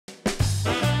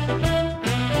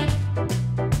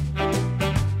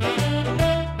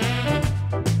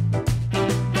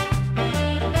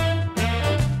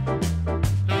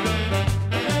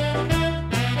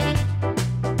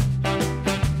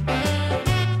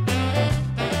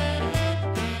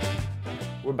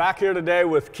We're back here today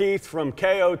with Keith from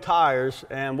KO Tires,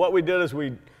 and what we did is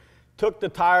we took the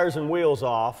tires and wheels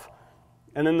off,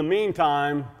 and in the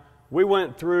meantime, we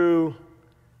went through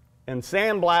and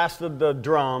sandblasted the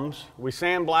drums. We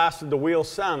sandblasted the wheel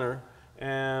center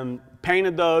and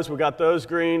painted those. We got those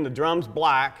green, the drums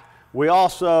black. We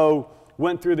also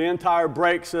went through the entire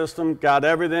brake system, got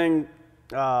everything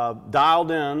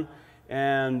dialed in,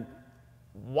 and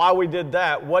while we did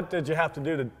that, what did you have to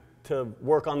do to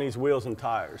work on these wheels and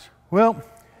tires? Well,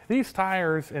 these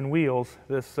tires and wheels,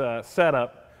 this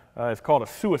setup is called a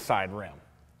suicide rim.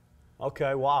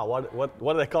 Okay, wow. What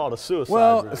do they call it, a suicide rim?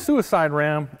 Well, a suicide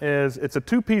rim is, it's a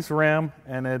two-piece rim,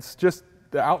 and it's just,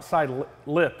 the outside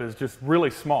lip is just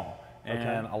really small.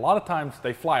 And a lot of times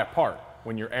they fly apart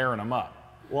when you're airing them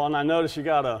up. Well, and I noticed you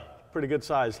got a pretty good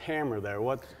sized hammer there.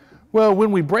 Well,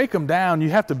 when we break them down,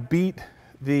 you have to beat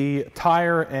the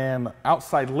tire and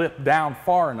outside lip down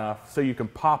far enough so you can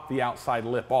pop the outside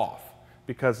lip off,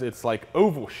 because it's like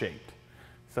oval shaped.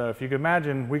 So if you can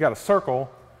imagine, we got a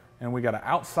circle and we got an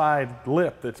outside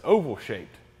lip that's oval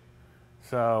shaped.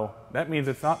 So that means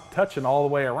it's not touching all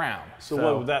the way around. So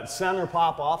what, would that center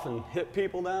pop off and hit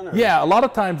people then? Or? Yeah, a lot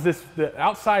of times the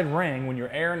outside ring, when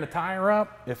you're airing the tire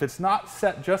up, if it's not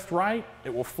set just right,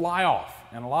 it will fly off.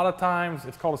 And a lot of times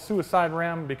it's called a suicide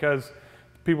rim because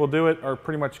people do it are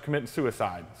pretty much committing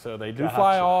suicide. So they do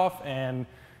fly off, and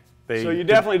they... So you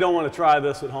definitely don't want to try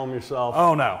this at home yourself.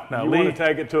 Oh, no. No. You want to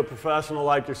take it to a professional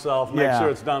like yourself, make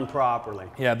sure it's done properly.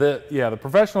 Yeah, the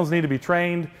professionals need to be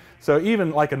trained. So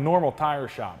even like a normal tire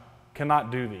shop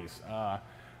cannot do these. A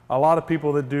lot of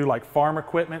people that do like farm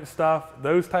equipment stuff,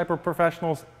 those type of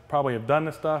professionals probably have done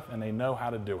this stuff and they know how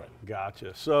to do it.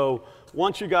 Gotcha. So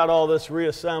once you got all this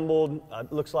reassembled,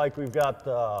 it looks like we've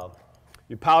got...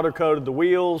 You powder coated the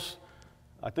wheels.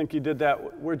 I think you did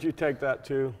that. Where'd you take that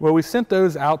to? Well, we sent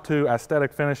those out to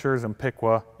Aesthetic Finishers in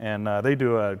Piqua, and they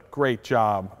do a great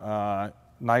job.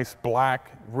 Nice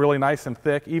black, really nice and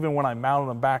thick. Even when I mounted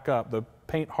them back up, the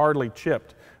paint hardly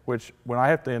chipped, which when I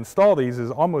have to install these is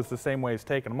almost the same way as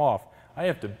taking them off. I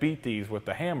have to beat these with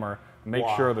the hammer and make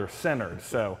sure they're centered.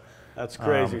 So that's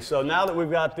crazy. So now that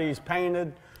we've got these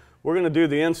painted, we're going to do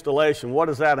the installation. What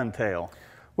does that entail?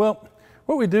 Well,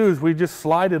 what we do is we just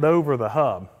slide it over the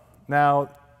hub.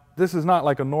 Now, this is not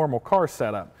like a normal car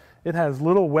setup. It has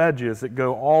little wedges that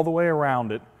go all the way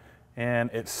around it,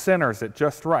 and it centers it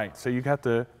just right. So you have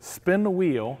to spin the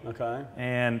wheel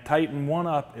and tighten one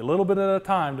up a little bit at a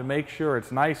time to make sure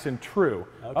it's nice and true.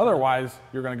 Otherwise,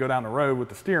 you're going to go down the road with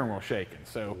the steering wheel shaking.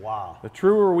 So the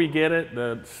truer we get it,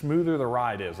 the smoother the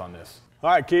ride is on this. All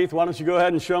right, Keith, why don't you go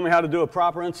ahead and show me how to do a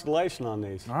proper installation on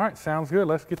these? All right, sounds good.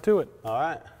 Let's get to it. All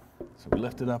right. So we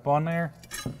lift it up on there,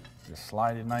 just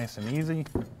slide it nice and easy.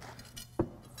 And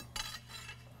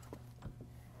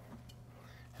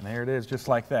there it is, just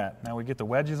like that. Now we get the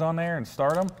wedges on there and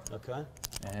start them. Okay.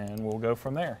 And we'll go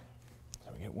from there.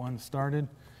 So we get one started,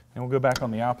 and we'll go back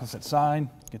on the opposite side,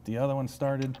 get the other one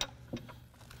started,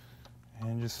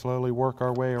 and just slowly work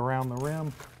our way around the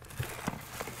rim.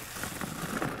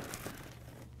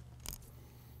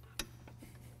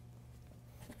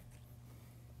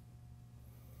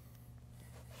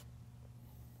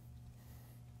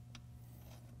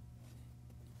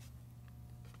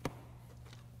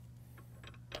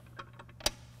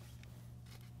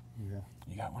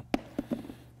 You got one?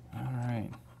 All right.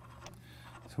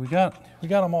 So we got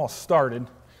them all started.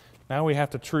 Now we have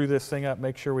to true this thing up,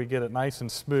 make sure we get it nice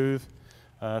and smooth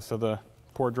so the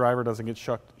poor driver doesn't get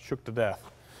shook to death.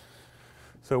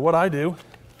 So what I do,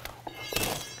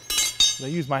 I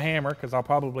use my hammer because I'll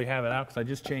probably have it out because I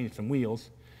just changed some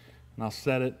wheels. And I'll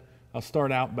set it, I'll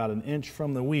start out about 1 inch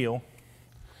from the wheel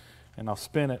and I'll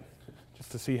spin it just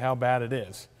to see how bad it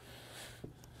is.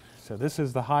 So this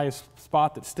is the highest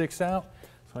spot that sticks out.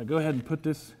 So I go ahead and put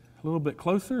this a little bit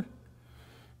closer,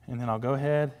 and then I'll go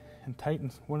ahead and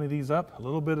tighten one of these up a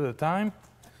little bit at a time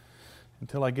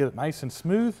until I get it nice and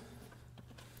smooth.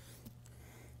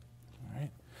 All right.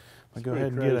 I'll go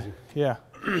ahead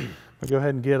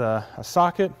and get a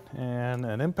socket and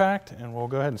an impact, and we'll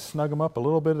go ahead and snug them up a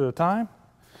little bit at a time,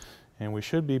 and we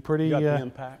should be pretty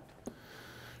good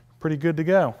to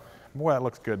go. Boy, that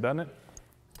looks good, doesn't it?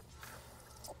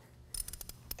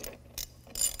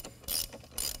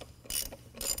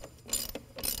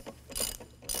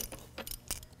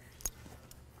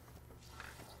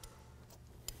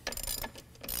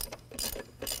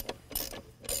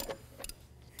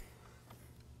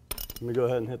 Let me go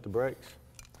ahead and hit the brakes.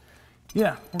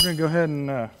 Yeah, we're going to go ahead and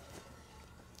we'll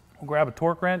grab a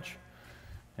torque wrench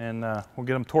and we'll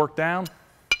get them torqued down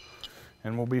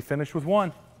and we'll be finished with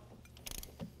one.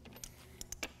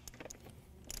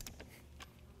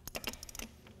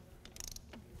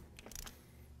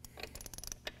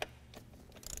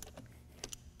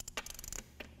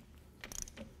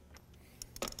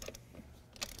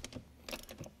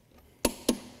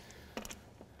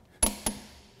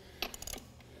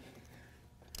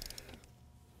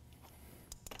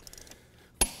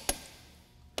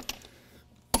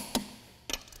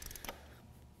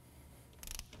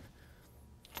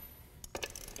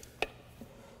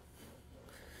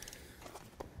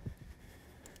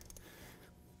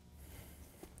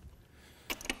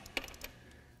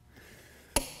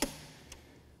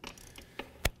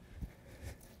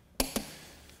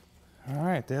 All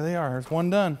right, there they are. There's one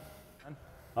done.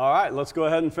 All right, let's go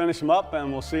ahead and finish them up,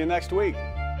 and we'll see you next week.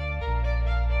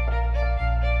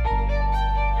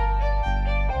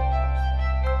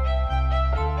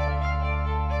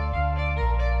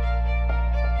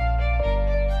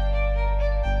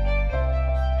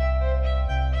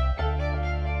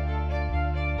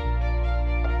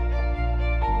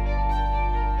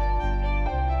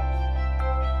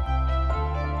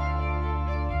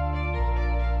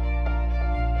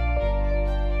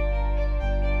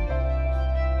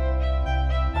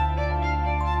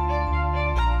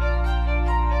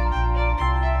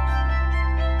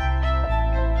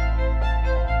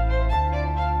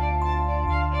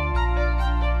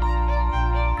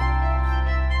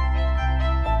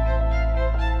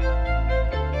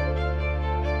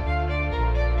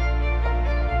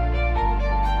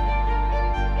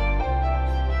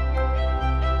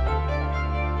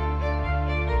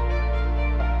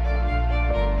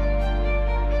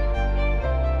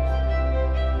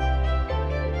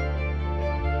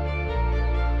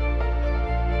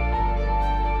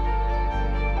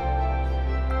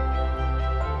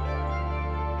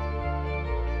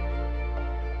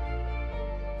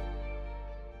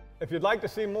 If you'd like to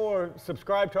see more,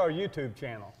 subscribe to our YouTube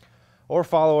channel. Or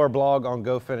follow our blog on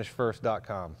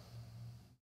GoFinishFirst.com.